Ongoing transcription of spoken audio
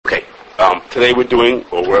Today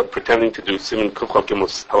we're pretending to do Siman Kuf Chav Gimel,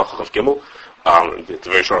 Halacha Chav Gimel. It's a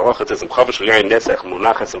very short halacha. It says,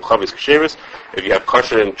 if you have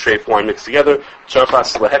kosher and treif wine mixed together,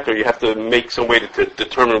 you have to make some way to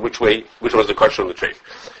determine which one is the kosher and the treif.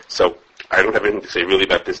 So, I don't have anything to say really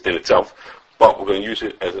about this din itself, but we're going to use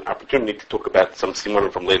it as an opportunity to talk about some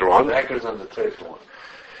simanim from later on. The hekers on the treif one.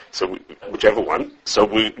 So, whichever one. So,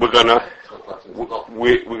 we're gonna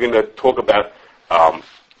talk about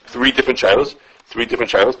three different shilos,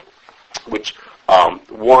 which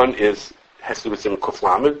one has to do with Siman Kuf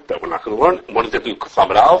Lamed that we're not going to learn. One is going to do with Kuf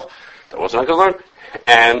Lamed Aleph that we're also not going to learn,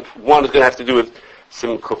 and one is going to have to do with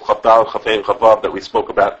Siman Kuf Chav Dal, Chav Ein, Chav Vav that we spoke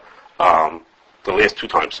about the last two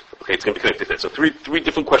times. Okay, it's going to be connected to that. So three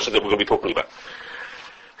different questions that we're going to be talking about.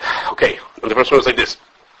 Okay, and the first one is like this.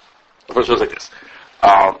 We'll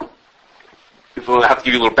have to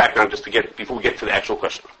give you a little background just before we get to the actual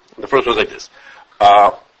question. The first one is like this.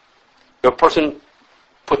 A person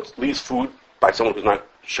leaves food by someone who's not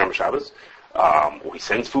Shomer Shabbos, or he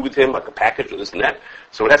sends food with him, like a package or this and that,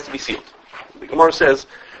 so it has to be sealed. The Gemara says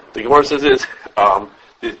is,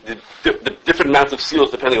 the different amounts of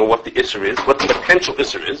seals depending on what the isser is, what the potential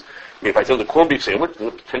isser is. I mean, if I send a corned beef sandwich,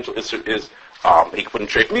 the potential isser is, he can put in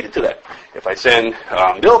treif meat into that. If I send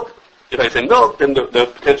milk, then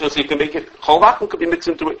the potential is you can make it cholvakim could be mixed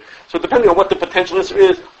into it. So depending on what the potential is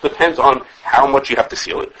depends on how much you have to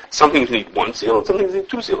seal it. Some things need one seal, and some things need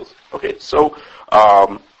two seals. Okay, so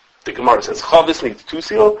the Gemara says chavis needs two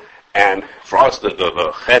seal, and for us the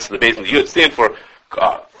ches, the base, and the yud stand for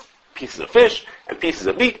pieces of fish and pieces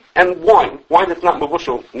of meat and wine. Wine that's not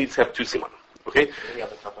mavushal needs to have two siman. Okay. Any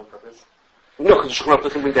other stuff on purpose? No, because the Shulchan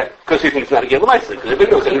doesn't bring that. Because he thinks it's not a Gel Lemaisa. Because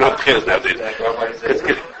everybody knows that you're not Tcheres nowadays.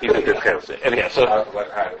 Because he thinks it's Tcheres. Anyhow, so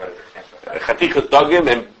Chatichas Dagim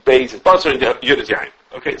and Beis is Basar and Yud is Yain.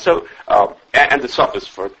 Okay, so and the Suf is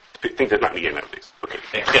for things that not in the game nowadays. Okay,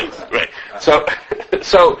 right. So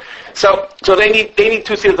they need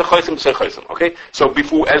two seals of Chaysim to Chaysim. Okay, so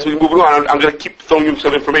as we move along, I'm going to keep throwing you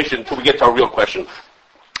some information until we get to our real question.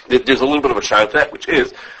 There's a little bit of a shayla to that, which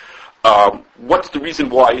is. What's the reason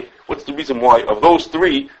why of those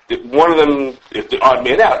three, one of them is the odd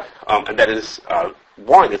man out, and that is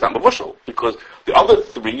wine is not mavushal, because the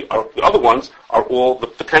other ones are all the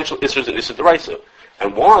potential issers and issur deraisa,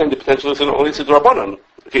 and wine the potential is only issur derabanan.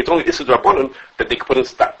 Okay, it's only issur derabanan that they can put in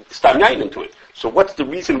stam yain into it. So what's the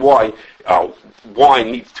reason why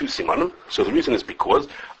wine needs two simanim? So the reason is because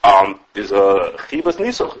there's a chivas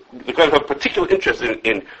nisuch. The guys have a particular interest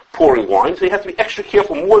in pouring wine, so you have to be extra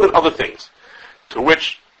careful more than other things. To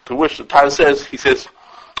which the Taz says, he says,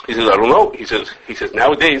 I don't know. He says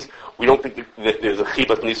nowadays we don't think that there's a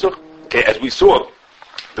chivas nisuch. Okay, as we saw,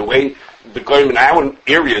 the way the goyim in our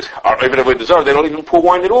areas are Eved Avodah Zarah, they don't even pour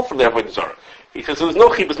wine at all for the Avodah Zarah. He says, so there's no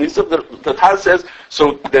chibas nisuch. The Taz says,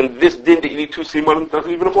 so then this din that you need two simanim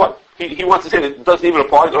doesn't even apply. He wants to say that it doesn't even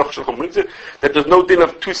apply, that there's no din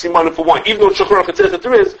of two simanim for wine. Even though Shulchan Aruch says that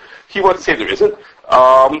there is, he wants to say there isn't.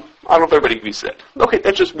 I don't know if everybody agrees to that. Okay,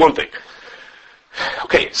 that's just one thing.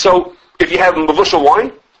 Okay, so if you have mavushal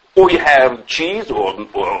wine, or you have cheese, or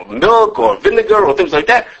milk, or vinegar, or things like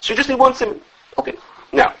that, so you just need one siman. Okay,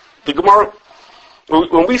 now, the Gemara,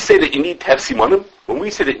 when we say that you need to have simanim, when we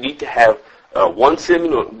say that you need to have one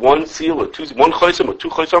siman, or one seal, or two, one chaysim, or two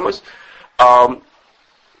chaysamas,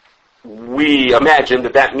 we imagine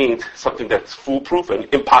that means something that's foolproof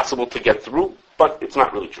and impossible to get through, but it's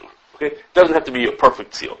not really true. Okay, it doesn't have to be a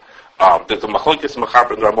perfect seal. There's a machlokes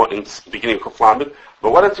machaber and Ramon in the beginning of Kuf Lamed,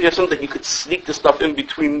 but what if you have something that you could sneak the stuff in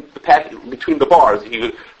between the bars? You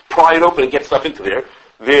could pry it open and get stuff into there.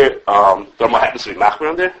 There happens to be machmer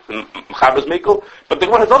on there, and machaber's mekel, but the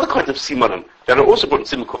one has other kinds of simanim that are also put in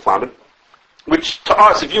Siman Kuf Lamed, which to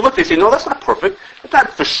us, if you look, they say, no, that's not perfect. It's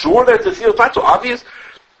not for sure that it's a seal. It's not so obvious.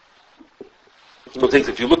 Those things,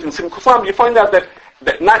 if you look in Siman Kuf Lamed, you find out that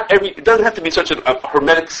it doesn't have to be such a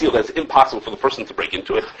hermetic seal that's impossible for the person to break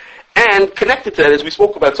into it. And connected to that, as we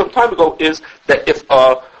spoke about some time ago, is that if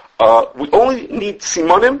we only need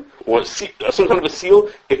simanim, or some kind of a seal,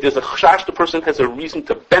 if there's a chashash, the person has a reason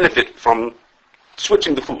to benefit from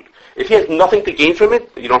switching the food. If he has nothing to gain from it,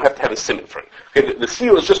 you don't have to have a siman for it. Okay, the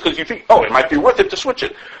seal is just because you think, it might be worth it to switch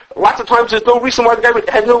it. Lots of times there's no reason why the guy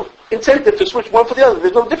has no incentive to switch one for the other.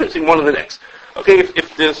 There's no difference in one and the next. Okay,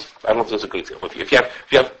 if there's, I don't know if there's a good example. If you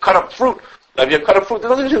have cut up fruit, there's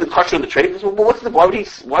nothing in the kosher in the trade. Well, why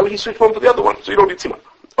would he switch one for the other one? So you don't need siman.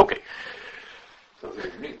 Okay. Sounds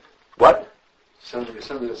like meat. What? Sounds when you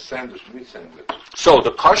send a sandwich, meat sandwich. So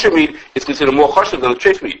the kosher meat is considered more kosher than the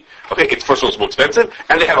treif meat. Okay, it's first of all it's more expensive,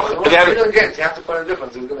 and they have a. You have to find a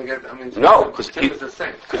difference. He's going to get. No, because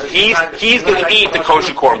he's going to eat the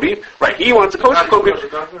kosher corned beef, right? He wants a kosher corned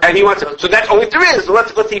beef, and he wants it. So that's all there is.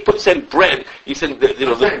 Let's say send bread. He said but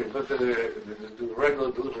the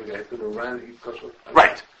regular delivery guy is going to run and eat kosher.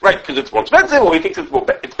 Right, because it's more expensive, or he thinks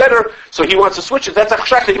it's better, so he wants to switch it. That's a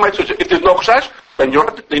chashash that he might switch it. If there's no chashash, then you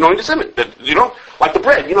don't need to sim it. Like the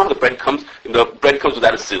bread. You know how the bread comes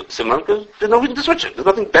without a simmer, because there's no reason to switch it. There's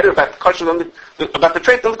nothing better about the kosher about the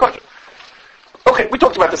treif than the kosher. Okay, we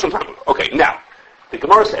talked about this some time ago. Okay, now, the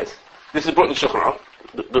Gemara says, this is brought in the Shulchan Aruch,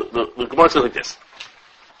 the Gemara says like this.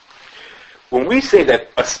 When we say that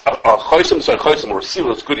a chosem or a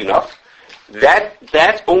seal is good enough,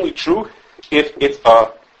 that's only true if it's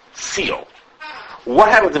a seal. What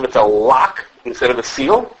happens if it's a lock instead of a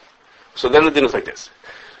seal? So then the din is like this.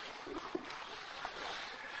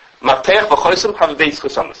 Maftech v'chosem have beis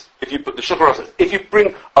chosamas. If you put the Shulchan Aruch says, if you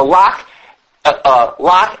bring a lock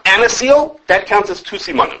and a seal, that counts as 2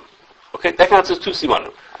 simanim. Okay, that counts as 2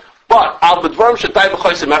 simanim. But al b'dvarim shadai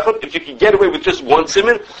b'chosem echad, if you can get away with just 1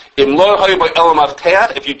 siman, im lo hayu by elam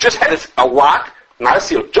avteach, if you just had a lock, not a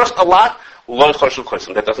seal, just a lock, lo choshev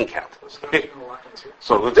chosem, that doesn't count. Okay.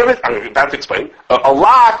 So the difference, I'm about to explain. A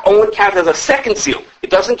lock only counts as a second seal. It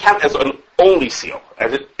doesn't count as an only seal,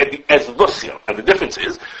 as the seal. And the difference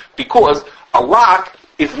is because a lock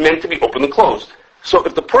is meant to be open and closed. So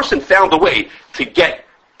if the person found a way to get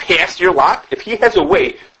past your lock, if he has a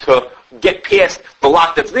way to get past the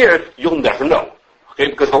lock that's there, you'll never know. Okay,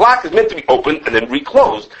 because the lock is meant to be opened and then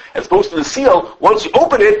reclosed, as opposed to the seal. Once you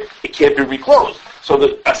open it, it can't be reclosed.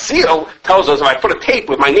 So a seal tells us if I put a tape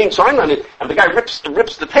with my name signed on it, and the guy rips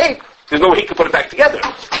the tape, there's no way he can put it back together.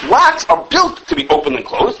 Locks are built to be open and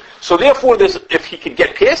closed, so therefore, if he can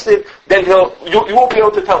get past it, then you won't be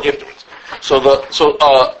able to tell afterwards. So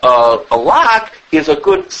a lock is a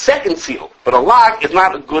good second seal, but a lock is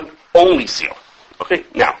not a good only seal. Okay,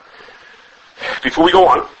 now before we go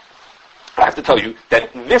on, I have to tell you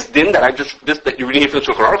that this din that that you're reading here from the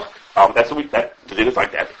Shulchan Aruch, the din is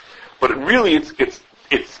like that. But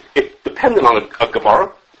it's dependent on a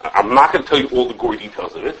Gemara. I'm not going to tell you all the gory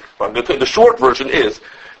details of it. But I'm going to tell you the short version is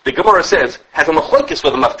the Gemara says has a machlokes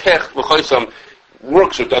whether maftech v'chosam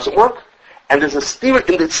works or doesn't work, and there's a steer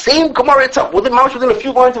in the same Gemara itself within a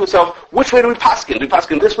few lines of itself. Which way do we paskin? Do we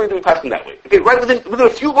paskin this way? Do we paskin that way? Okay, right within a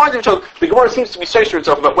few lines of itself, the Gemara seems to be saying to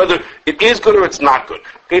itself about whether it is good or it's not good.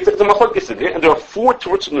 Okay, it's a machlokes in there, and there are 4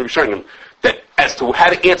 Torahs in the Rishonim that as to how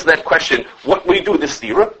to answer that question. What will you do with this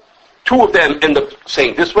stira? 2 of them end up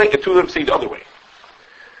saying this way, and 2 of them say the other way.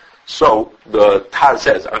 So the Taz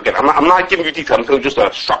says, again, I'm not giving you detail, I'm telling you just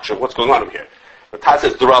a structure of what's going on over here. The Taz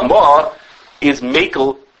says the Ramah is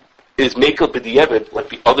makel b'di'evet like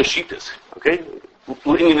the other shittas. Okay?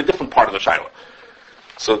 In a different part of the Shiloh.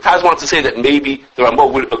 So the Taz wants to say that maybe the Ramah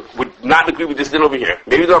would not agree with this din over here.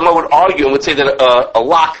 Maybe the Ramah would argue and would say that a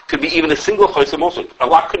lock could be even a single chosam also. A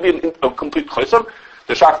lock could be a complete chosam.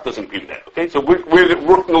 The Shach doesn't agree with that. Okay, so we're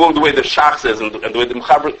working along the way the Shach says and the way the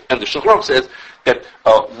Mechaber and the Shulchan Aruch says that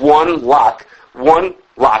one lock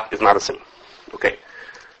is not a sin. Okay,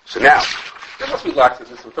 so now there must be locks.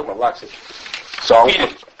 We're talking about locks. So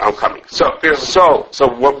I'm coming. So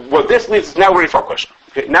what this leads is now ready for a question.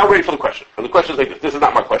 Okay, now ready for the question. And the question is like this. This is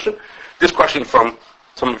not my question. This question from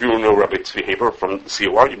some of you know Rabbi Tzvi Haber from the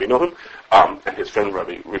COR. You may know him, and his friend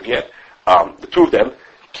Rabbi Riviet. The 2 of them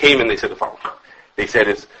came and they said the following. They said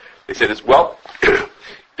it's well,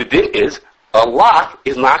 the din is, a lock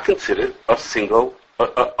is not considered a single, a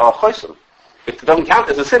chosam. It doesn't count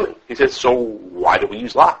as a simon. He says, so why do we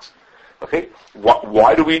use locks? Okay?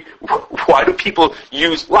 Why do people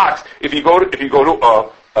use locks? If you go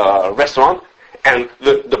to a restaurant, and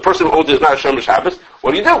the person who owns it is not a Shem Shabbos,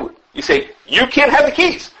 what do? You say, you can't have the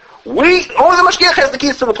keys. Only the Mashgiach has the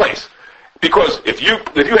keys to the place. Because if you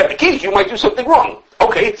have the keys, you might do something wrong.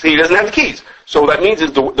 Okay, so he doesn't have the keys. So that means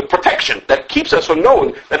is the protection that keeps us from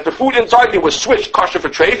knowing that the food inside here was switched kosher for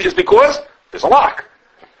treif is because there's a lock.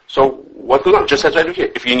 So what goes on? Just as right over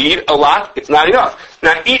here. If you need a lock, it's not enough.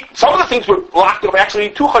 Now, some of the things were locked are actually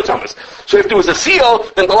 2 chosamas. So if there was a seal,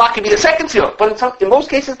 then the lock could be a second seal. But in most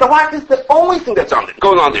cases, the lock is the only thing that's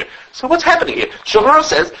going on there. So what's happening here? Shulchan Aruch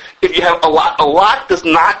says if you have a lock does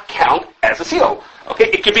not count as a seal. Okay,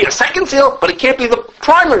 it could be a second seal, but it can't be the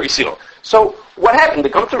primary seal. So what happened? They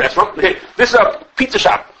come to the restaurant. Okay, this is a pizza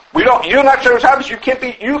shop. You're not Shem Shabbos. You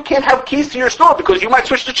can't have keys to your store because you might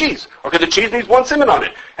switch the cheese. Okay, the cheese needs 1 siman on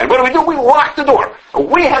it. And what do? We lock the door.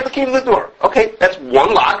 We have the key to the door. Okay, that's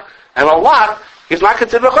 1 lock, and a lock is not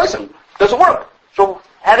considered a chosam. Doesn't work. So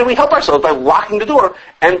how do we help ourselves? By locking the door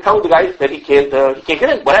and telling the guy that he can't get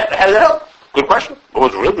in. How does that help? Good question. It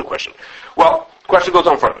was a real good question. Well, the question goes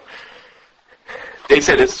on further. They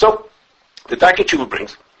said this. So the Darkei Tshuva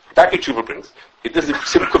brings. This is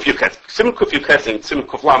Simon Kuf Yud. Simon Kuf Yud and Simon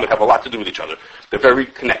Kuf Lamed have a lot to do with each other. They're very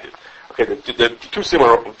connected. Okay, the two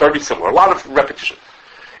very similar. A lot of repetition.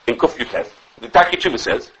 In Kuf Yud, the Darkei Tshuva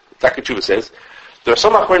says, there are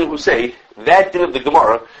some Achronim who say that din of the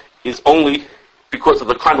Gemara is only because of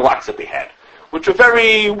the kind of locks that they had, which were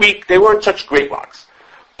very weak. They weren't such great locks.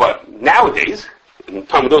 But nowadays, in the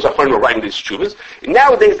time of those Achronim were writing these Tshuvas,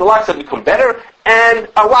 nowadays the locks have become better, and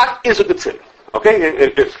a lock is a good sin. Okay,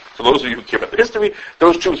 for those of you who care about the history,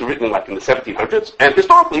 those Tshuvas were written in the 1700s, and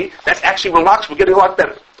historically, that's actually when locks were getting a lot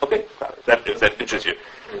better. Okay, that interests you.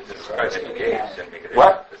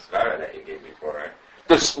 What? The svara that you gave me for it.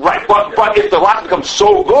 Right, but if the lock becomes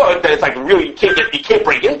so good that it's like really you can't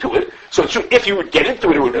break into it. So if you would get into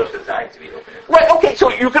it, it would be designed to be open. Right. Okay.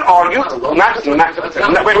 So you can argue. Not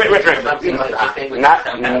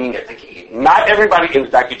everybody in the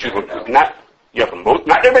Darkei Tshuva.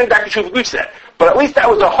 Not everybody in the Darkei Tshuva agrees to that. But at least that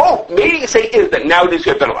was a hope. Maybe you say is that nowadays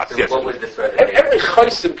you have better locks. Yes. What was this? Every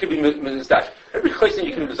chaysim can be mizdash. Every chaysim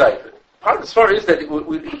you can be mizdash. Part of the story is that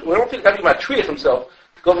we don't think that about Triach himself.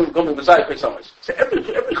 Go to Messiah for some ways. So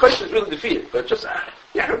every question is really defeated, but just the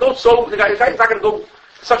guy's not going to go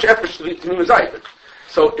such efforts to be Messiah.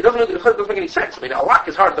 So it doesn't make any sense. I mean, a lock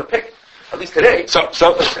is hard to pick, at least today. So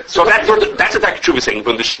that's what the Darkei Tshuva is saying.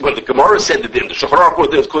 When the Gemara said that the Shulchan Aruch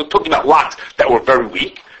was talking about locks that were very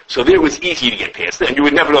weak, so there it was easy to get past it, and you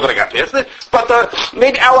would never know that I got past it. But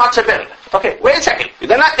maybe our locks are better. Okay, wait a second. They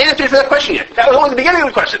didn't answer that question yet. That was only the beginning of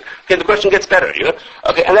the question. Okay, the question gets better.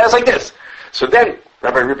 Okay, and that was like this. So then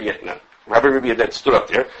Rabbi Ribia then stood up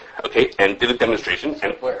there, okay, and did a demonstration.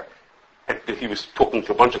 And where? And he was talking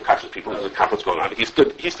to a bunch of conscious people. There was a conference going on. He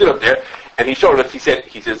stood up there, and he showed us. He says,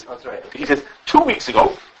 that's right. He says 2 weeks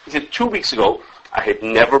ago, I had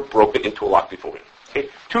never broken into a lock before. Okay,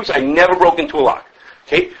 2 weeks, I never broke into a lock.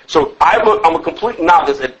 Okay, so I'm a complete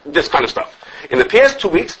novice at this kind of stuff. In the past 2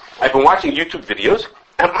 weeks, I've been watching YouTube videos,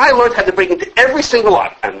 and I learned how to break into every single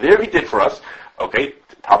lock. And there he did for us. Okay,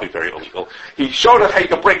 probably very illegal. He showed us how you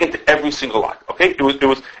could break into every single lock. Okay, it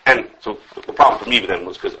was, and so the problem for me then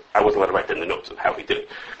was because I wasn't allowed to write down the notes of how he did it,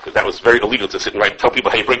 because that was very illegal to sit and tell people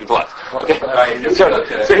how you break into locks. Okay,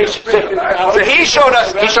 so he showed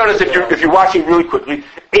us. If you're watching really quickly,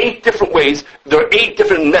 8 different ways. There are 8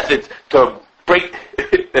 different methods to break.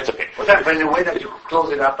 That's okay. Was that in the way that you close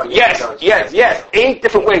it up? Yes. 8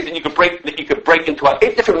 different ways that you could break into lock.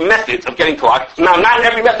 8 different methods of getting to locks. Now, not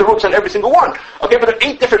every method works on every single one. Okay, but there are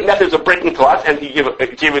 8 different methods of breaking into locks, and he gave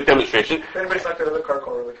a demonstration. Anybody's not going to the car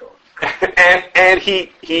call really cool. and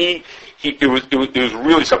it was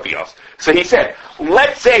really something else. So he said,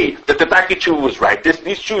 let's say that the Darkei Tshuva was right.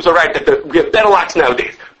 These Tshuva are right, that we have better locks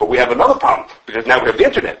nowadays. But we have another problem, because now we have the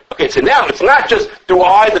internet. Okay, so now it's not just, do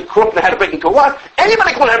I, the crook, know how to break into a lock?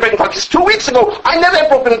 Anybody can learn how to break into a lock. Because 2 weeks ago, I never had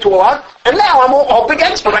broken into a lock, and now I'm all big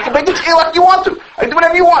expert. I can break into any lock you want to. I can do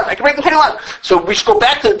whatever you want. I can break into any lock. So we should go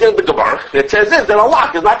back to the Gemara that says this, that a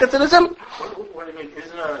lock is not considered simple. What do you mean?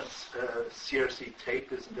 Isn't a CRC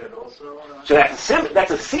tape, isn't that also? So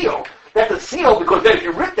that's a seal. That's a seal, because then if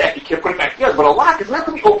you rip that, you can't put it back together. But a lock is meant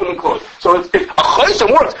to be open and closed. So it's a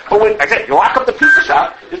chaysim works. But when, like I said, you lock up the pizza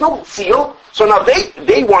shop, there's no seal. So now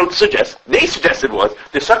they wanted to suggest, suggested was,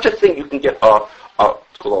 there's such a thing you can get it's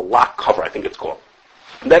called a lock cover, I think it's called.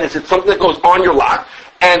 That is, it's something that goes on your lock,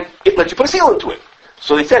 and it lets you put a seal into it.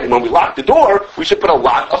 So they said, when we lock the door, we should put a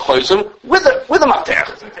chaysim with a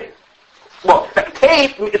mafter. Well,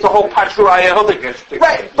 tape, it's a whole patruraya, whole thing.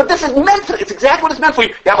 Right, but this is meant to, it's exactly what it's meant for.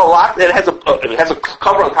 You have a lock that has a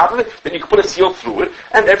cover on top of it, then you can put a seal through it,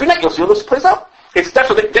 and every night you'll seal this place up. That's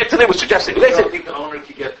what they were suggesting. They said, think the owner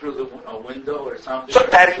could get through a window or something? So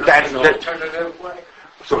that's alternative way?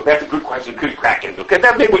 So that's a good question. Could he crack into it? Okay,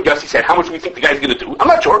 that maybe what Yossi said. How much do we think the guy's going to do? I'm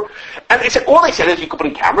not sure. And they said, all they said is you could put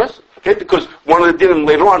in cameras. Okay, because one of the dinim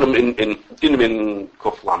later on in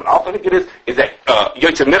Kuf Lamed Aleph, I think it is that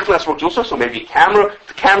Yotzei Mechnas works also. So maybe the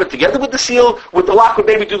camera together with the seal, with the lock would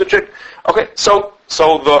maybe do the trick. Okay, so it's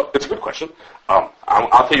a good question.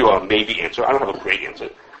 I'll tell you a maybe answer. I don't have a great answer.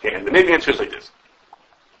 Okay, and the maybe answer is like this.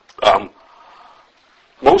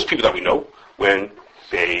 Most people that we know, when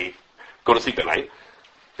they go to sleep at night,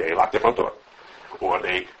 they lock their front door, or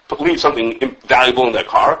they leave something valuable in their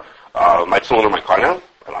car. My phone or my car now.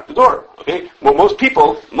 I lock the door. Okay. Well, most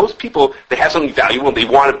people, they have something valuable and they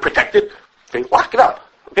want to protect it. They lock it up.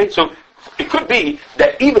 Okay. So it could be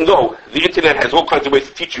that even though the internet has all kinds of ways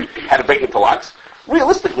to teach you how to break into locks,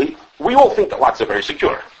 realistically, we all think that locks are very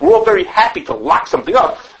secure. We're all very happy to lock something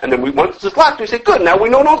up, and then once it's locked, we say, good, now we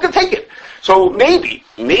know no one can take it. So maybe,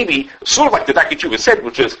 sort of like the Dr. Chuba said,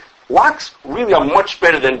 which is, locks really are much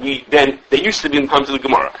better than they used to be in terms of the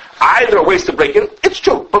Gemara. Either a ways to break in, it's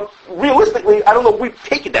true, but realistically, I don't know if we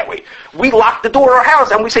take it that way. We lock the door of our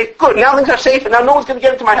house and we say, good, now things are safe and now no one's going to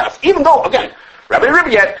get into my house. Even though, again, Rabbi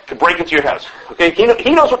Riviat can break into your house. Okay, he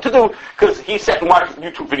knows what to do because he sat and watched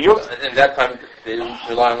YouTube videos. And that time, they didn't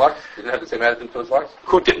rely on locks? They didn't have the same attitude towards locks?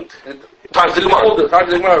 Who didn't? Times the Gemara.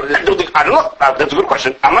 I don't know. That's a good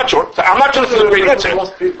question. I'm not sure. So I'm not sure this is a great answer.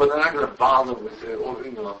 Most people, they're not going to bother with,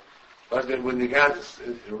 but then when you got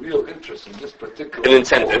a real interest in this particular... An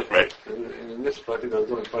incentive, right. In this particular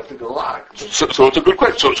lock. So it's a good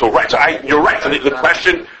question. So right. So you're right. So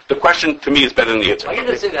the question to me is better than the answer. I can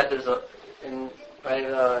just say that there's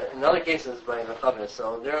in other cases by the Chavis,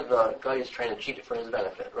 so there the guy is trying to cheat it for his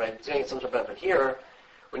benefit, right? He's getting some sort of benefit. Here,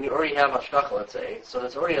 when you already have hashgacha, let's say, so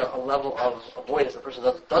there's already a level of avoidance. The person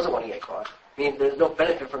doesn't want to get caught. I mean, there's no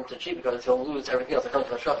benefit for him to cheat because he'll lose everything else that comes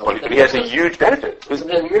with hashgacha. But he has a huge benefit. So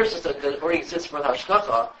the mirror system that already exists for the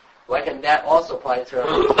hashgacha, why can that also apply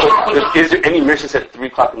to... Is there any mirrors at 3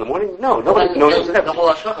 o'clock in the morning? No, nobody knows that. The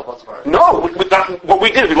whole hashgacha falls apart. No, what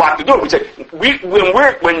we did is we locked the door. We said,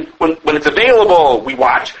 when it's available, we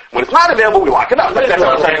watch. When it's not available, we lock it up. That's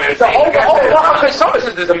what I'm saying. The whole Shabbos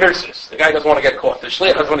is there's a mirsus. The guy doesn't want to get caught. The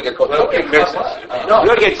shliach doesn't want to get caught. There's okay mirsus. No,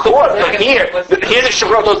 you're going to get caught. But here the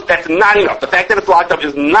Shagrotos, that's not enough. The fact that it's locked up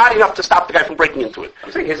is not enough to stop the guy from breaking into it.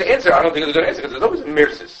 I'm saying his answer, I don't think it's a good answer because there's always a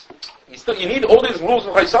mirsus. You need all these rules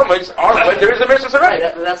of Chaysamais when there is a mirsus already.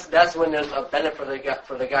 That's when there's a benefit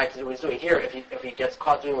for the guy to do what he's doing. Here, if he gets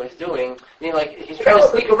caught doing what he's doing, I mean, like he's trying to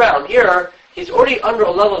sneak around. Here, he's already under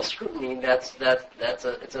a level of scrutiny. It's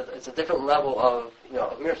a different level of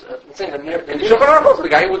mirsus. I'm saying the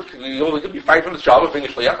guy would be fired from his job of being a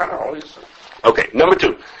shliach. I don't know. Okay, number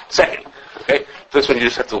 2. Second. Okay, this one you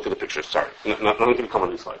just have to look at the pictures. Sorry, not going to come on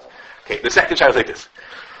these slides. Okay, the second child is like this.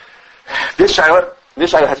 This child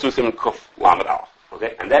has to do Siman Kuf Lamed Aleph.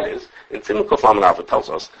 Okay, and that is in Siman Kuf Lamed Aleph it tells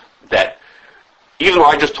us that even though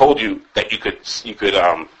I just told you that you could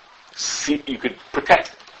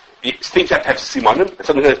protect things that have simanim, and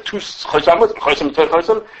something that has 2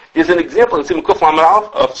 chaysim, there's an example in Siman Kuf Lamed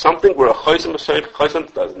Aleph of something where a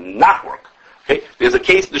chaysim does not work. Okay, there's a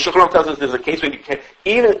case. The Shulchan Aruch tells us there's a case when you can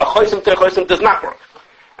even a chaysim does not work.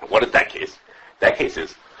 And what is that case? That case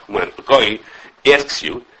is when a guy asks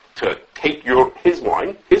you to take his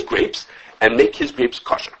wine, his grapes, and make his grapes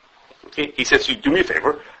kosher. Okay? He says, do me a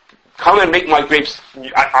favor, come and make my grapes,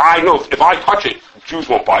 I know if I touch it, Jews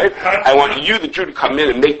won't buy it. I want you, the Jew, to come in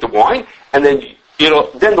and make the wine, and then,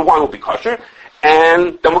 then the wine will be kosher,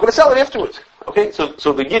 and then we're going to sell it afterwards. Okay? So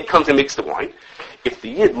the Yid comes and makes the wine. If the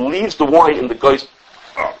Yid leaves the wine in the guy's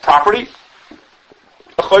property,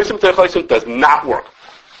 a chaysim does not work.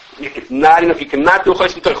 It's not enough. You cannot do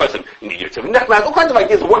chaysim to chaysim. You need all kinds of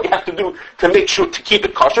ideas of what you have to do to make sure to keep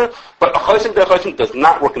it kosher. But a chaysim to chaysim does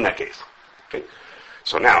not work in that case. Okay.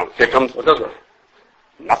 So now here comes what does work?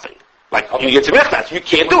 Nothing. Like you get to you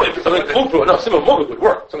can't do it. Something foolproof. No, Siman Mugh would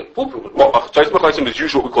work. Something foolproof would work. Well, chaysim to chaysim is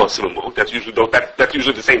usually what we call a Siman Mugh. That's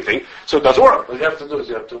usually the same thing. So it doesn't work. What you have to do is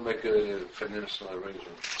you have to make a financial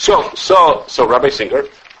arrangement. So Rabbi Singer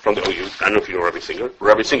from the OU. I don't know if you know Rabbi Singer.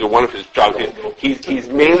 Rabbi Singer, one of his jobs, he's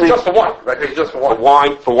mainly... Just for wine, right? He's just for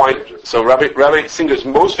wine. For wine. So Rabbi Singer is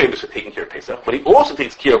most famous for taking care of Pesach, but he also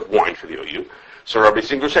takes care of wine for the OU. So Rabbi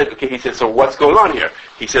Singer said, he said, so what's going on here?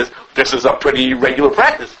 He says, this is a pretty regular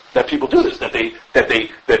practice that people do this, that they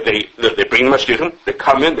bring the mashgichim, they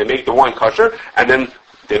come in, they make the wine kosher, and then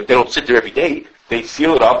they don't sit there every day. They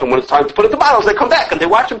seal it up, and when it's time to put it in the bottles, they come back and they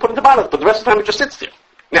watch them put it in the bottles, but the rest of the time it just sits there.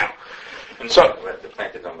 Now, so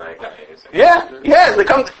yeah, they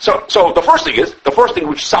come. So the first thing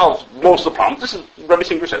which solves most of the problems, this is Rabbi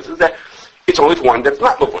Singer says, is that it's only for wine that's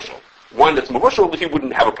not mavushal. Wine that's mavushal, he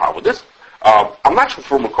wouldn't have a problem with this. I'm not sure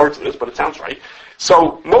for McCart's in this, but it sounds right.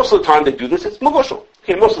 So most of the time they do this, it's mavushal.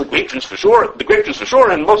 Okay, most of the grape juice for sure,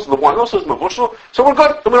 and most of the wine also is mavushal. So we're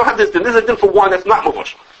good. We don't have this. Then there's a din for wine that's not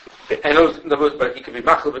mavushal. Okay. And but he could be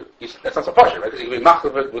machlev. That's not so partial, right? He could be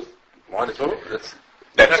machlev with wine that's mavushal.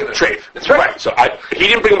 That's trade. That's right. So he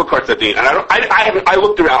didn't bring McCart's that din, and I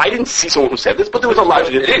looked around. I didn't see someone who said this, but there was a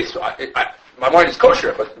logic. It is. My wine is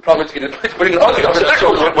kosher, but the problem is putting it on the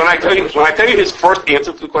So when I tell you his first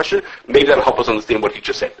answer to the question, maybe that'll help us understand what he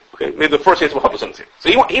just said. Okay, maybe the first answer will help us understand. So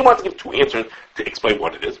he wants to give 2 answers to explain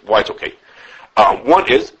what it is, why it's okay. One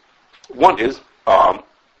is. I'm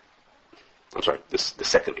sorry. The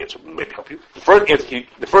second answer will maybe help you. The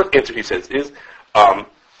first answer he says is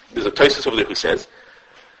there's a Tosfos over there who says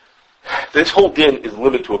This whole din is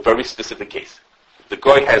limited to a very specific case. The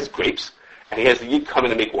guy has grapes, and he has the yid come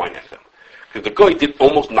in and make wine out of them. Because the guy did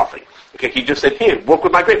almost nothing. Okay, he just said, here, work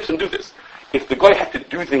with my grapes and do this. If the guy had to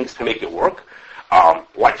do things to make it work,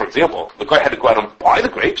 like for example, the guy had to go out and buy the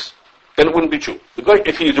grapes, then it wouldn't be true. The guy,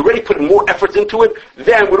 if he's already putting more efforts into it,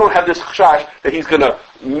 then we don't have this chashash that he's gonna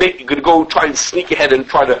go try and sneak ahead and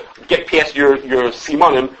try to get past your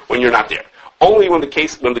simanim when you're not there. Only when the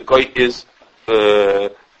guy is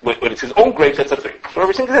when it's his own grapes, that's a thing. So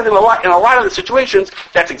every single in a lot of the situations,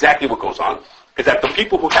 that's exactly what goes on. Is that the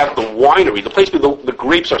people who have the winery, the place where the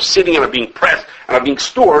grapes are sitting and are being pressed and are being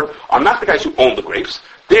stored, are not the guys who own the grapes.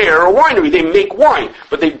 They're a winery. They make wine,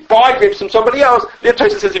 but they buy grapes from somebody else. Their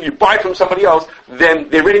Taisa says if you buy from somebody else, then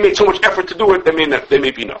they already made so much effort to do it, they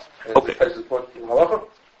may be enough. Okay.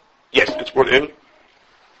 Yes, it's brought in.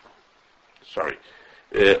 Sorry.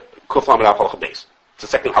 Kufam and Halacha Beis. It's the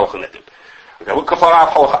second Halacha Netiv. Okay, what Kufam and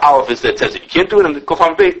Halacha Aleph is that says that you can't do it, and the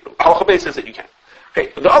Kufam Halacha Beis says that you can. Okay,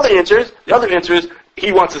 but the other answer is,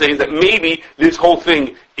 he wants to say is that maybe this whole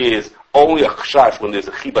thing is only a chashash when there's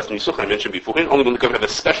a chibas nisuch, I mentioned before, only when the government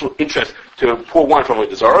has a special interest to pour wine from a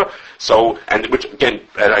desara, and which again,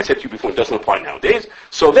 as I said to you before, it doesn't apply nowadays.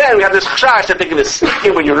 So then we have this chashash that they're going to sneak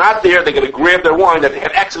in when you're not there, they're going to grab their wine that they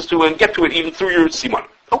have access to and get to it even through your siman.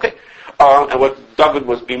 Okay. And what David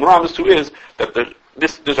was being ramiz to is that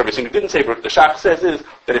there's everything it didn't say, but the Shach says is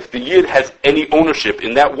that if the yid has any ownership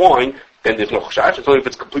in that wine, then there's no chashash. It's only if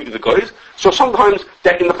it's completely the guy's. So sometimes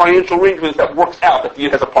that in the financial arrangements that works out that the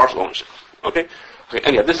yid has a partial ownership. Okay.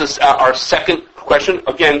 Anyhow, this is our second question.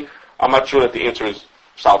 Again, I'm not sure that the answer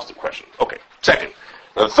solves the question. Okay. Second.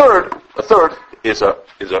 Now, the third is a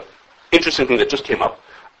interesting thing that just came up.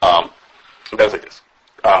 That was like this.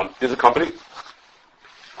 There's a company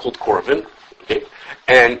called Corvin, okay,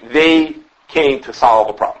 and they came to solve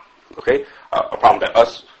a problem, okay, a problem that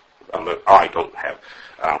I don't have.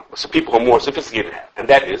 So people who are more sophisticated have, and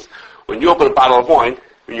that is when you open a bottle of wine,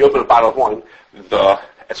 as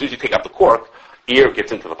soon as you take out the cork, air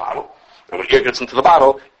gets into the bottle, and when air gets into the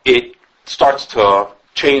bottle, it starts to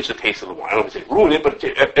change the taste of the wine. I don't want to say ruin it, but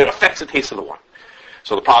it affects the taste of the wine.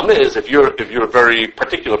 So the problem is, if you're very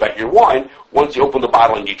particular about your wine, once you open the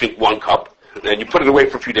bottle and you drink one cup, and you put it away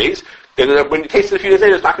for a few days, then when you taste it a few days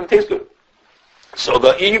later, it's not going to taste good. So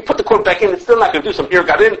you put the cork back in, it's still not going to do. Some air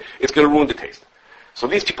got in, it's going to ruin the taste. So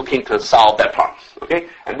these people came to solve that problem, okay?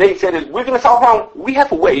 And they said, we're going to solve the problem. We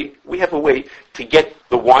have a way to get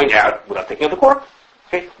the wine out without taking out the cork.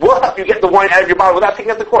 Okay? We'll help you get the wine out of your bottle without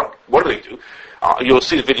taking out the cork. What do? You'll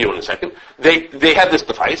see the video in a second. They have this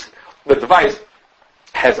device. The device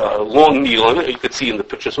has a long needle on it. You could see in the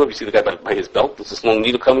picture, so if you see the guy by his belt, there's this long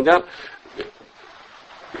needle coming down.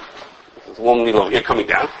 There's a long needle over here coming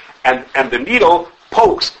down. And the needle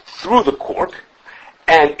pokes through the cork,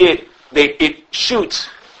 and it shoots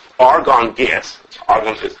argon gas.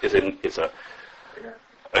 Argon is a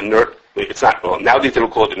inert. It's not. Well, nowadays they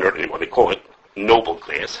don't call it inert anymore. They call it noble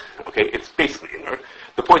gas. Okay, it's basically inert.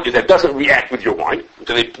 The point is that it doesn't react with your wine.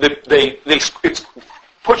 So it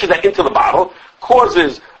pushes that into the bottle,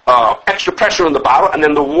 causes extra pressure in the bottle, and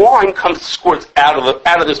then the wine squirts out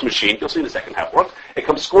of this machine. You'll see in a second how it works. It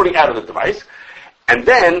comes squirting out of the device, and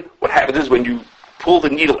then what happens is when you pull the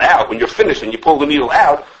needle out, when you're finished and you pull the needle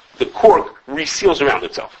out, the cork reseals around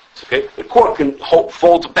itself. Okay, the cork can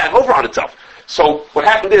fold back over on itself. So what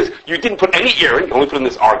happened is you didn't put any air in; you only put in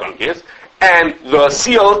this argon gas, and the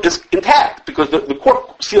seal is intact because the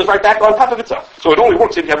cork seals right back on top of itself. So it only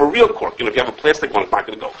works if you have a real cork. If you have a plastic one, it's not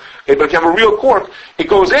going to go. Okay, but if you have a real cork, it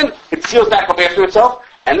goes in, it seals back up after itself,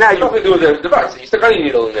 and now you can do the device. You stick any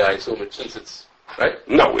needle in there, I assume, since it's right.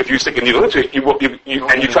 No, if you stick a needle into it,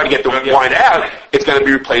 and you try to get the wine out, it's going to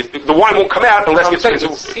be replaced. The wine won't come out unless it's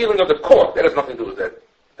the sealing of the cork. That has nothing to do with that.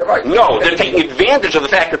 Right. No, they're taking advantage of the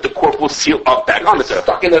fact that the cork will seal up back on itself.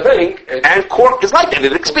 Stuck in the thing, and cork is like that.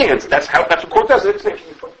 It expands. That's what cork does. It expands. Can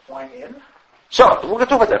you put wine in? So we're going to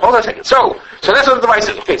talk about that. Hold on a second. So that's what the device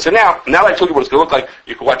is. Okay. So now I told you what it's going to look like.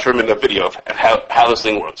 You can watch him in the video of how this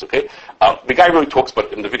thing works. Okay. The guy really talks,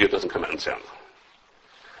 but in the video it doesn't come out in sound.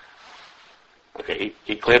 Okay.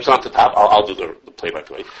 He clamps onto the top. I'll do the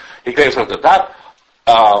play-by-play. He clamps onto the top.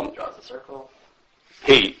 Draws a circle.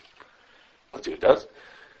 Let's see what it does.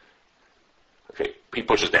 Okay, he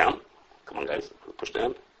pushes down. Come on, guys, push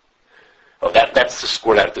down. Oh, that's to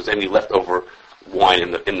squirt out if there's any leftover wine in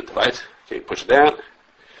the device. Okay, push it down.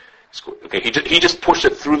 Squirt. Okay, he just pushed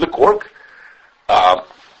it through the cork.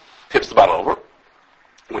 Tips the bottle over.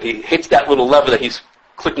 When he hits that little lever that he's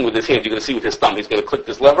clicking with his hand, you're going to see with his thumb. He's going to click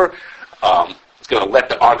this lever. It's going to let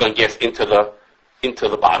the argon gas into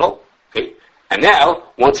the bottle. Okay, And now,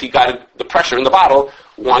 once he got the pressure in the bottle,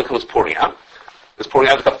 wine comes pouring out. It's pouring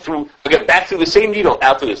out through, again, back through the same needle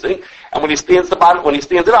out to this thing. And when he stands it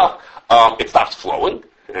up, it stops flowing.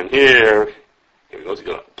 And here he goes. He's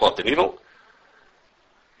going to pull up the needle.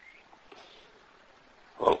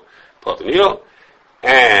 Pull up the needle.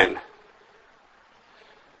 And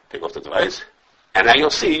take off the device. And now you'll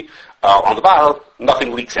see on the bottle,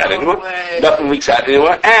 nothing leaks out anymore. Nothing leaks out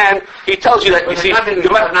anymore. And he tells you that, you see,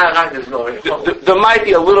 there might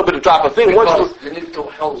be a little bit of drop of thing. Because you need to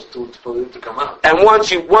help for it to come out. And once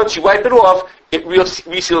you wipe it off, it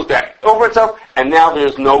reseals back over itself, and now there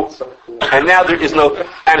is no, and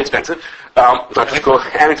expensive. Not just called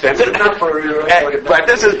and expensive. But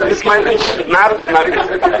this might be not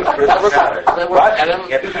what?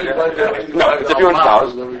 No, it's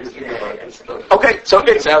 $1,000. Okay, so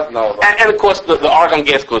it's and of course the argon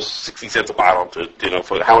gas costs 60 cents a bottle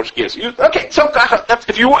for how much gas you use. Okay, so that's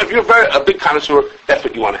if you're a big connoisseur, that's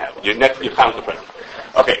what you want to have. Your connoisseur present.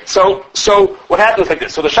 Okay, so what happens like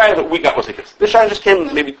this? So the shayla that we got was like this. This shayla just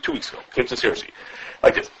came maybe 2 weeks ago. Came sincerely,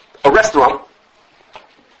 like this. A restaurant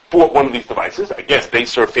bought one of these devices. I guess they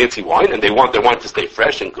serve fancy wine and they want their wine to stay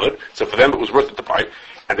fresh and good. So for them it was worth it to buy.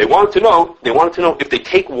 And they wanted to know if they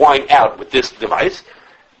take wine out with this device,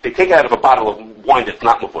 they take it out of a bottle of wine that's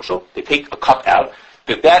not mefushel, they take a cup out,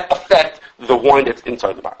 did that affect the wine that's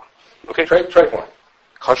inside the bottle? Okay? Treif wine.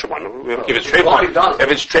 Kosher wine. If it's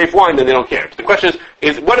treif wine, then they don't care. The question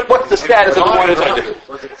is what's the status of the wine inside there?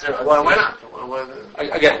 Why not?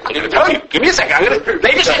 Again, I'm going to tell you. Give me a second.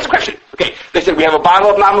 They just asked the question. Okay, they said we have a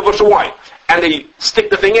bottle of non-mefushel wine, and they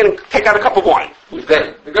stick the thing in and take out a cup of wine. Who's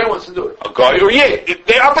that? The guy wants to do it. A guy or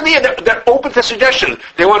they're up in the air. They're open to suggestions.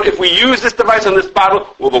 They want, if we use this device on this bottle,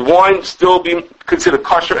 will the wine still be considered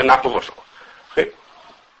kosher and not mefushel? Okay.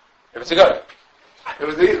 If it's a guy. It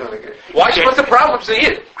was the easy one again. What's the problem if they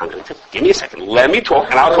eat it? Give me a second. Let me talk,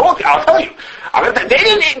 and I'll tell you. They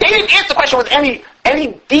didn't answer the question with any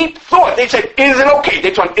deep thought. They said, "Is it okay?"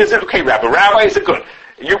 They told, "Is it okay, Rabbi? Rabbi, is it good?"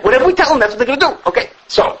 Whatever we tell them, that's what they're going to do. Okay.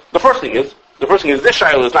 So the first thing is this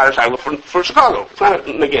shayla is not a shayla for Chicago. It's not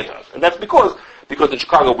a negate to us, and that's because in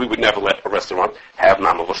Chicago we would never let a restaurant have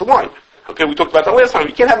non-mefushel wine. Okay, we talked about that last time.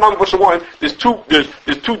 You can't have non-mefushel wine. There's two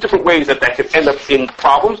different ways that could end up in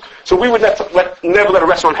problems. So we would never let a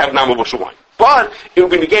restaurant have non-mefushel wine. But it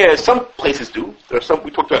would be negated, as some places do. There are some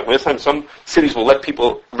we talked about last time. Some cities will let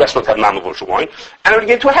restaurants have non-mefushel wine, and it would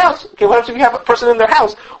get into a house. Okay, what happens if you have a person in their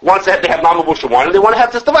house wants that they have non-mefushel wine and they want to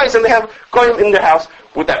have this device and they have going in their house?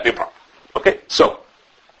 Would that be a problem? Okay, so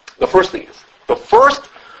the first thing is the first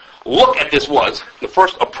look at this the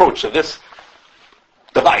first approach to this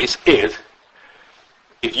device is,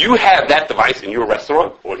 if you have that device in your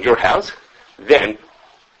restaurant or in your house, then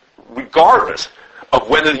regardless of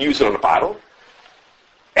whether you use it on a bottle,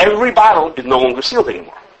 every bottle is no longer sealed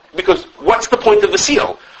anymore. Because what's the point of the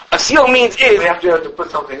seal? A seal means is... We have to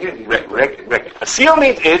put something in. A seal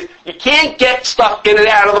means is you can't get stuff in and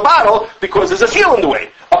out of the bottle because there's a seal in the way.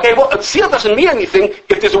 Okay, well, a seal doesn't mean anything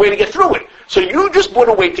if there's a way to get through it. So you just put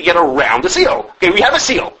a way to get around the seal. Okay, we have a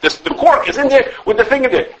seal. The cork is in there with the thing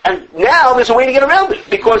in there. And now there's a way to get around it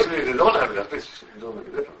because... They don't have that. It don't make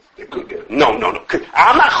a difference. They could get it. No.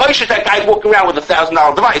 I'm not choishish that guy's walking around with a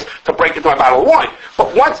 $1,000 device to break into my bottle of wine.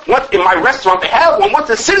 But once in my restaurant they have one, once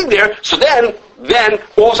it's sitting there, so then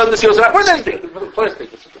all of a sudden the seals are not worth anything. It's the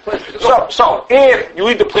plastic. So if you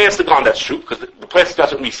leave the plastic on, that's true, because the plastic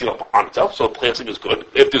doesn't reseal on itself, so the plastic is good,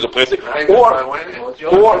 if there's a plastic. Or you have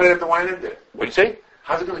the wine in there. What do you say?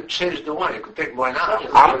 How's it going to change the wine? You could take wine out.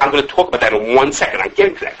 I'm going to talk about that in 1 second. I'm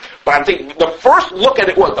getting to that. But I'm thinking, the first look at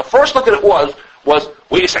it was,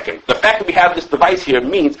 wait a second, the fact that we have this device here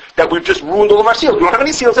means that we've just ruined all of our seals. We don't have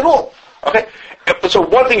any seals at all. Okay? So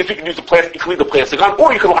one thing is you can use the plastic, you can leave the plastic on,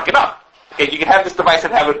 or you can lock it up. Okay, you can have this device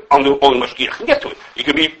and have it on the only mashgiach can get to it. You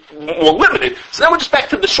can be more limited. So now we're just back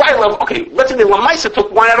to the shayla of, okay, let's say the Lamaisa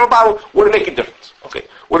took wine out of a bottle, would it make a difference? Okay,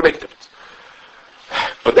 would it make a difference?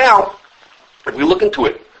 But now, if we look into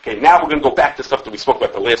it, okay, now we're going to go back to stuff that we spoke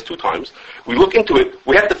about the last 2 times. We look into it,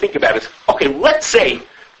 we have to think about it. Okay, let's say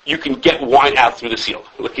you can get wine out through the seal.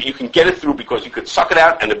 Okay, you can get it through because you could suck it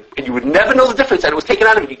out and you would never know the difference that it was taken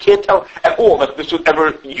out of it. You can't tell at all that this was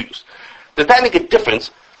ever used. Does that make a difference?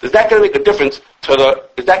 Is that going to make a difference to the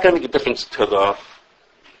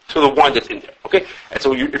wine that's in there? Okay? And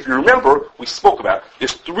so if you remember, we spoke about,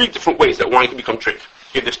 there's 3 different ways that wine can become treif.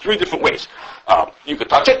 Okay, there's 3 different ways. You could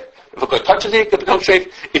touch it. If a guy touches it, it can become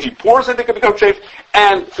treif. If he pours it, it can become treif.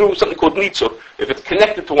 And through something called nitzur, if it's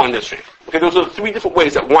connected to wine, that's treif. Okay, those are the 3 different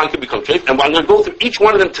ways that wine can become treif. And I'm going to go through each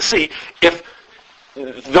one of them to see if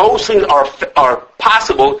those things are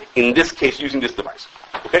possible in this case using this device.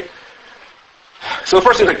 Okay? So the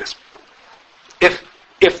first thing is like this: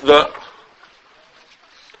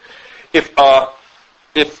 if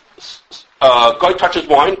guy touches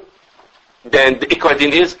wine, then the ikar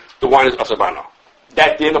din is the wine is asabana.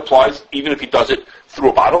 That din applies even if he does it through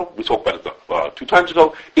a bottle. We talked about it 2 times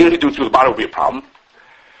ago. Even if he do it through the bottle, it would be a problem.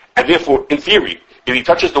 And therefore, in theory, if he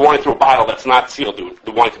touches the wine through a bottle that's not sealed,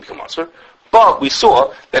 the wine can become usher. But we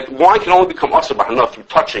saw that wine can only become usher through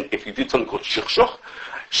touching if you did something called shikshuch.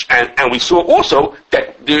 And we saw also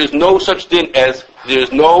that there is no such thing as, there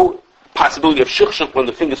is no possibility of shikshuch when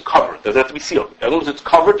the thing is covered. It doesn't have to be sealed. As long as it's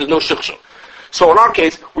covered, there's no shikshuch. So in our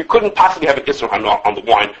case, we couldn't possibly have an Isser Hana on the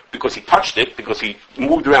wine because he touched it, because he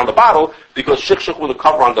moved around the bottle, because shikshuch with a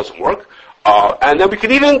cover on doesn't work. And then we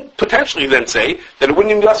could even potentially then say that it wouldn't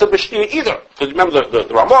even be Asa B'Shtia either. Because remember the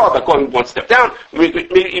Ramah, that going one step down, maybe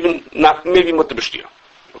even not, maybe Mutta B'Shtia.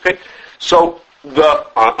 Okay? So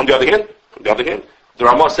on the other hand, the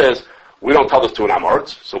Ramah says, we don't tell this to an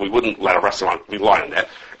Amoritz, so we wouldn't let a restaurant rely on that.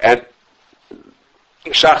 And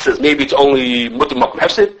Shach says maybe it's only Mutta Makom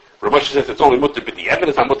Hefsid. Rav says it's only Mutta B'Di Eben,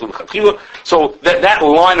 it's not Mutta L'Chatchila. So that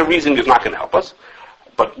line of reasoning is not going to help us.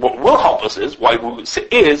 But what will help us is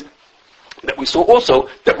that we saw also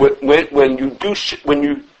that when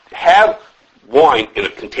you have wine in a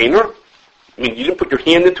container, I mean, you didn't put your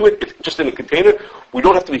hand into it, it's just in a container, we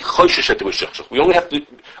don't have to be choshesh at the shikshuch. We only have to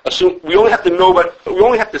assume, we only have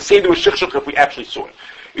to say there was shikshuch if we actually saw it.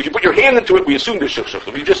 If you put your hand into it, we assume there's shikshuch.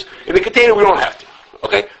 If you just, in the container, we don't have to.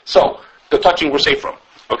 Okay? So, the touching we're safe from.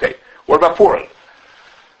 Okay? What about pouring?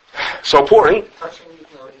 So pouring, Touching,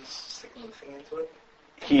 he's sticking the thing into it.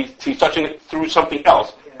 he's touching it through something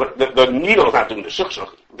else, but the needle is not doing the shikshach.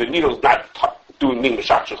 The needle is not doing the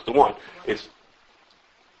shakshach the one. It's,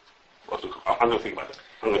 I'm going to think about it.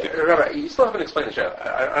 Rabbi, you still haven't explained the shayla.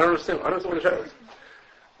 I don't understand. I don't understand what the shayla is.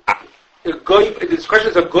 This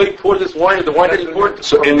question is a goy poured this wine, or the wine that he poured.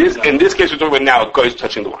 So in this case, we're talking about now a guy is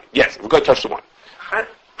touching the wine. Yes, the guy touched the wine.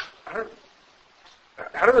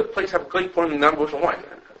 How does a place have goy pouring non-kosher wine?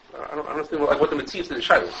 I don't understand what the mitzvah is to the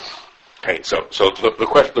shayla. Okay, so the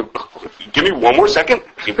question. Give me one more second.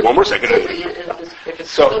 If it's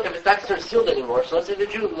not considered sealed anymore, so let's say the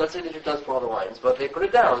Jew does pour all the wines, but they put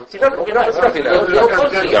it down.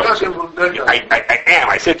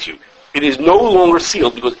 I said to you, it is no longer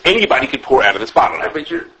sealed because anybody can pour out of this bottle.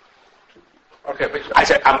 I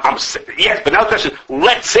said, yes, but now the question,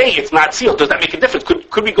 let's say it's not sealed. Does that make a difference?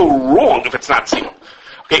 Could we go wrong if it's not sealed?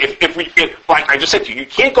 Okay, if like I just said to you, you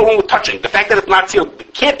can't go wrong with touching. The fact that it's not sealed,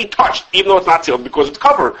 it can't be touched, even though it's not sealed, because it's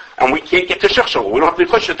covered, and we can't get to shechshach. We don't have to be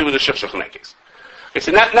pushed to the shechshach in that case. Okay,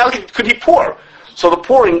 so now could he pour? So the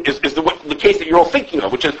pouring is the case that you're all thinking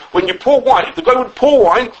of, which is when you pour wine, if the guy would pour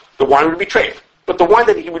wine, the wine would be treif. But the wine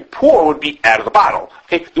that he would pour would be out of the bottle.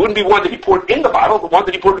 Okay, there wouldn't be one that he poured in the bottle. The one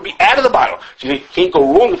that he poured would be out of the bottle. So you can't go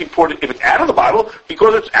wrong if it's out of the bottle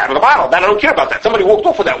because it's out of the bottle. That I don't care about that. Somebody walked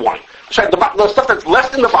off with that wine. So the stuff that's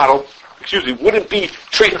left in the bottle, wouldn't be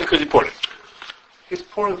treif because he poured it. He's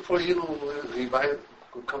pouring for you when he buys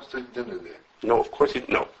who comes to dinner there. No, of course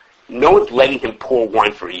no. No one's letting him pour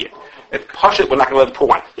wine for a year. If Pasha, we're not going to let him pour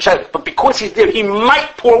wine. But because he's there, he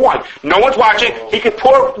might pour wine. No one's watching. He can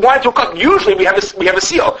pour wine through a cup. Usually we have a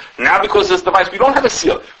seal. Now because of this device, we don't have a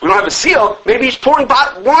seal. We don't have a seal. Maybe he's pouring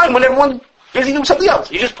wine when everyone's busy doing something else.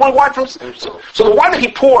 He's just pouring wine from. So the wine that he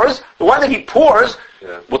pours,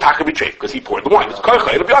 will taka be treif because he poured the wine. It's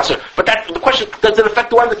koicha. It'll be also. But the question, does it affect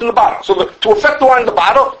the wine that's in the bottle? So to affect the wine in the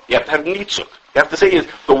bottle, you have to have nitzuk. You have to say is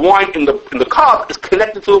the wine in the cup is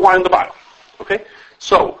connected to the wine in the bottle. Okay?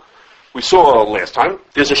 So, we saw last time,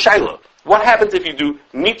 there's a shayla. What happens if you do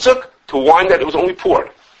nitzuk to wine that it was only poured?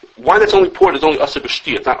 Wine that's only poured is only asa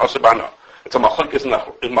b'shti, it's not asa b'ana. It's a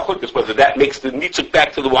machlokes whether that makes the nitzuk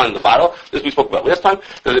back to the wine in the bottle. This we spoke about last time.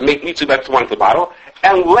 Does it make nitzuk back to the wine in the bottle?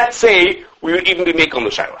 And let's say we would even be make on the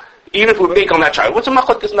shayla. Even if we make on that shayla, what's a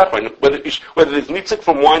machlokes nachman? Whether there's nitzuk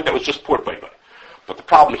from wine that was just poured by God. But the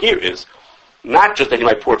problem here is, not just that he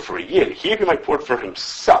might pour it for a year. Here he might pour it for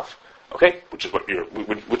himself. Okay? Which is where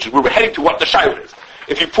we're heading to what the shayla is.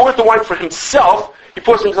 If he pours the wine for himself, he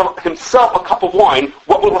pours himself a cup of wine,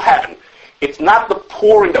 what will happen? It's not the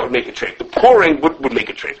pouring that would make it treif. The pouring would make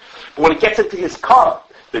it treif. But when it gets into his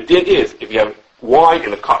cup, the din is, if you have wine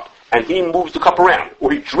in a cup, and he moves the cup around,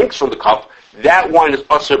 or he drinks from the cup, that wine is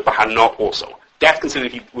asur b'hana also. That's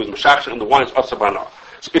considered he was mashachar, and the wine is asur b'hana.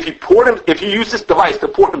 So if he used this device to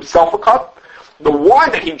pour himself a cup, the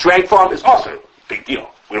wine that he drank from is also big deal.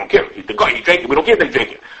 We don't care. The guy, he drank it. We don't care if they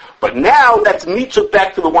drink it. But now that's nitzuk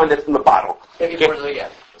back to the wine that's in the bottle. If he pours it again,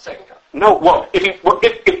 the second cup. No, well, if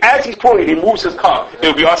as he's pouring it, he moves his cup, it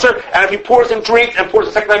would be usher. And if he pours and drinks and pours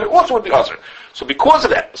a second time, it also would be usher. So because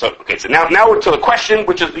of that, so now we're to the question,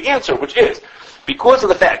 which is the answer, which is, because of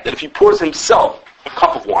the fact that if he pours himself a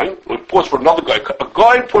cup of wine, or he pours for another guy, a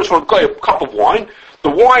guy pours for a guy a cup of wine, the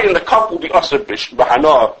wine in the cup will be usher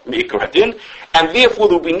b'hana me'ikar hadin, and therefore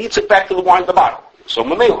there will be nitzik back to the wine in the bottle. So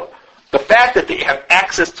mamela. The fact that they have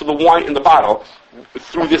access to the wine in the bottle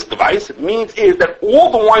through this device means is that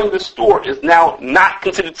all the wine in the store is now not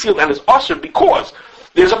considered sealed and is usher because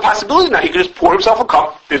there's a possibility now he could just pour himself a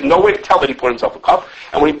cup. There's no way to tell that he poured himself a cup.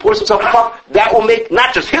 And when he pours himself a cup, that will make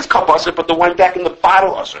not just his cup usher, but the wine back in the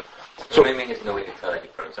bottle usher. So maybe there's no way to tell that he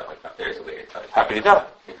put himself like that. There is a way to tell. How can you tell?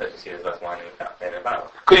 Because you see there's less wine in the cup than in the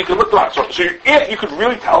bottle. Because you can look at it. So if you could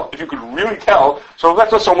really tell, so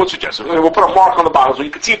that's what someone suggested. We'll put a mark on the bottle so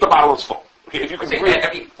you can see if the bottle is full. Okay, if you can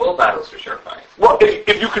every full bottle is for sure fine. Well,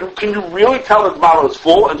 if you can you really tell that the bottle is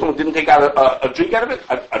full and someone didn't take out a drink out of it?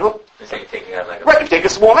 I don't. So you're taking out like Right, if you take a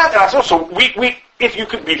small amount, so we if you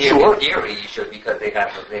could be sure. In theory, you should because they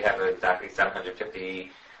have exactly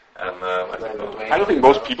 750. I don't think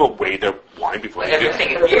most people weigh their wine before they do I'm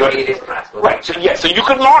saying in theory it is possible. Right, so so you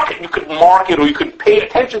could mark it. You could mark it, or you could pay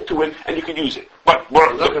attention to it, and you could use it. But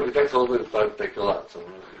It takes a little bit of time to take a lot. So.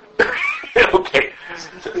 okay.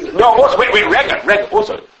 No, also, wait, Rega,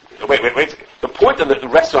 also. Wait a second. The point of the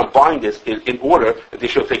restaurant buying this is in order that they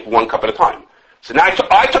should take one cup at a time. So now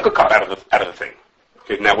I took a cup out of the thing.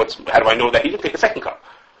 Okay, now how do I know that he didn't take a second cup?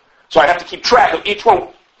 So I have to keep track of each one.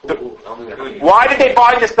 Why did they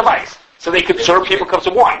buy this device? So they could serve people cups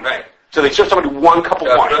of wine. Right. So they serve somebody one cup of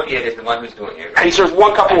wine. Robiet is the one who's doing it. And he serves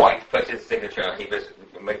one cup of wine. He puts his signature on. He just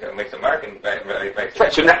makes a mark and writes.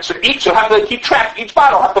 Right. So have to keep track. Each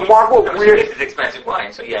bottle have to mark where. This is expensive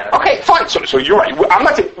wine, so yeah. Okay, fine. So you're right. I'm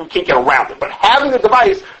not saying we can't get around it, but having the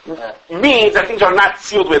device means that things are not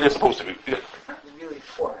sealed where they're supposed to be. It's not really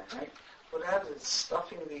foreign, right? What happens is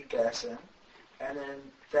stuffing the gas in, and then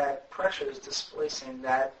that pressure is displacing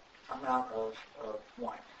that amount of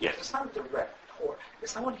wine. Yes. It's not a direct pour.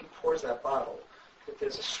 It's not when he pours that bottle that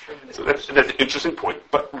there's a stream. So that's an interesting point.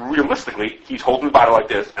 But realistically, he's holding the bottle like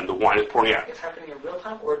this, and the wine is pouring out. It's happening in real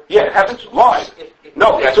time, or Yeah, it happens live.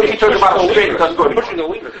 No, as soon as he turns the bottle straight, it doesn't go anymore. Pushing the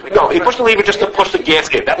lever. No, he pushed the lever just to push the gas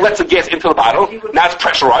in. That lets the gas into the bottle. Now it's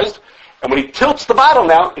pressurized. And when he tilts the bottle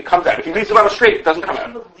now, it comes out. If he leaves the bottle straight, it doesn't come if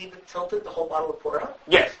out. you leave it tilted, the whole bottle will pour out.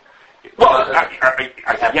 Yes. Well,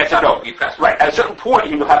 yes and no. Right. At a certain point,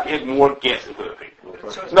 he will have to add more gas into the thing.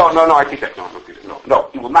 No, I think that. No.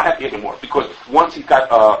 He will not have to add any more because once he's got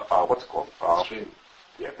what's it called? Stream.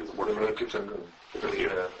 Yeah, there's a word It for it. keeps on going.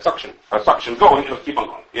 Suction. Suction going, it'll keep on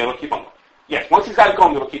going. Yeah, it'll keep on going. Yes, once he's got it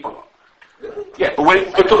going, it'll keep on going. Really? Yeah,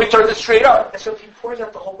 but until he turns it straight up. And so if he pours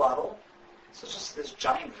out the whole bottle, so it's just this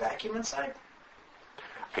giant vacuum inside.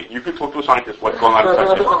 Okay, you can talk to a scientist what's going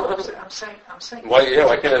on inside. I'm saying. Why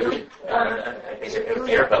can't I be? I think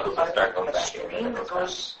the air bubbles will start going a back. stream that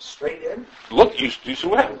goes straight in. Look, you see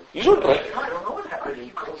what happened. You saw it. I don't know what happened.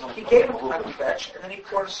 He gave him time to fetch, and then he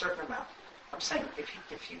poured a certain amount. I'm saying,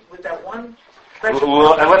 if you with that one pressure,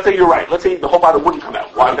 Well, and let's say you're right. Let's say the whole bottle wouldn't come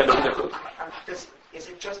out. Why would that be different? is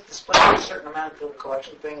it just displaying a certain amount to the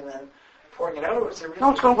collection thing and then pouring it out, or is it really?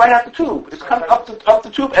 No, it's going right out the tube. It's coming up the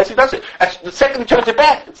tube as he does it. As the second he turns it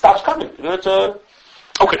back, it stops coming. You know, it's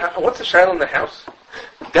okay. What's the shadow in the house?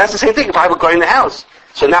 That's the same thing if I have a guy in the house.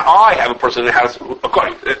 So now I have a person in the house, a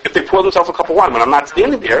guy. If they pour themselves a cup of wine when I'm not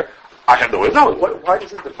standing there, I have no way of knowing. Why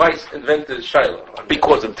does this device invent the shiloh?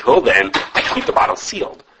 Because until then, I keep the bottle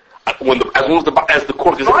sealed. As long as the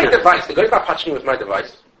cork is My in there. device, the guy's not touching me with my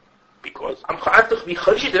device. Because I have to be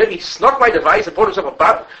chayish that he snuck my device and poured himself a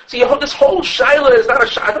bottle. See, this whole shiloh is not a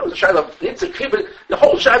shiloh. I thought it was a shiloh. It's a kid, but the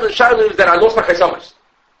whole shiloh is that I lost my chaysamah.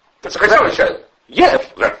 That's a chaysamah shiloh. yeah,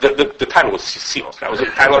 the title was sealed. That was the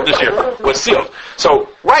title of this year was sealed. So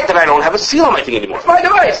right that I don't have a seal on my thing anymore. It's my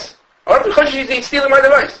device. I don't be chayish he's stealing my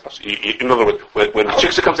device. In other words, when the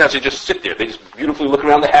chicks that comes out, they just sit there. They just beautifully look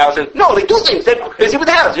around the house and no, they do things. They're busy with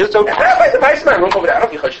the house. So I have my device in my room over there. I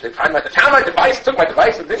don't be chayish. They found my device, took my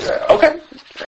device, and did that. okay.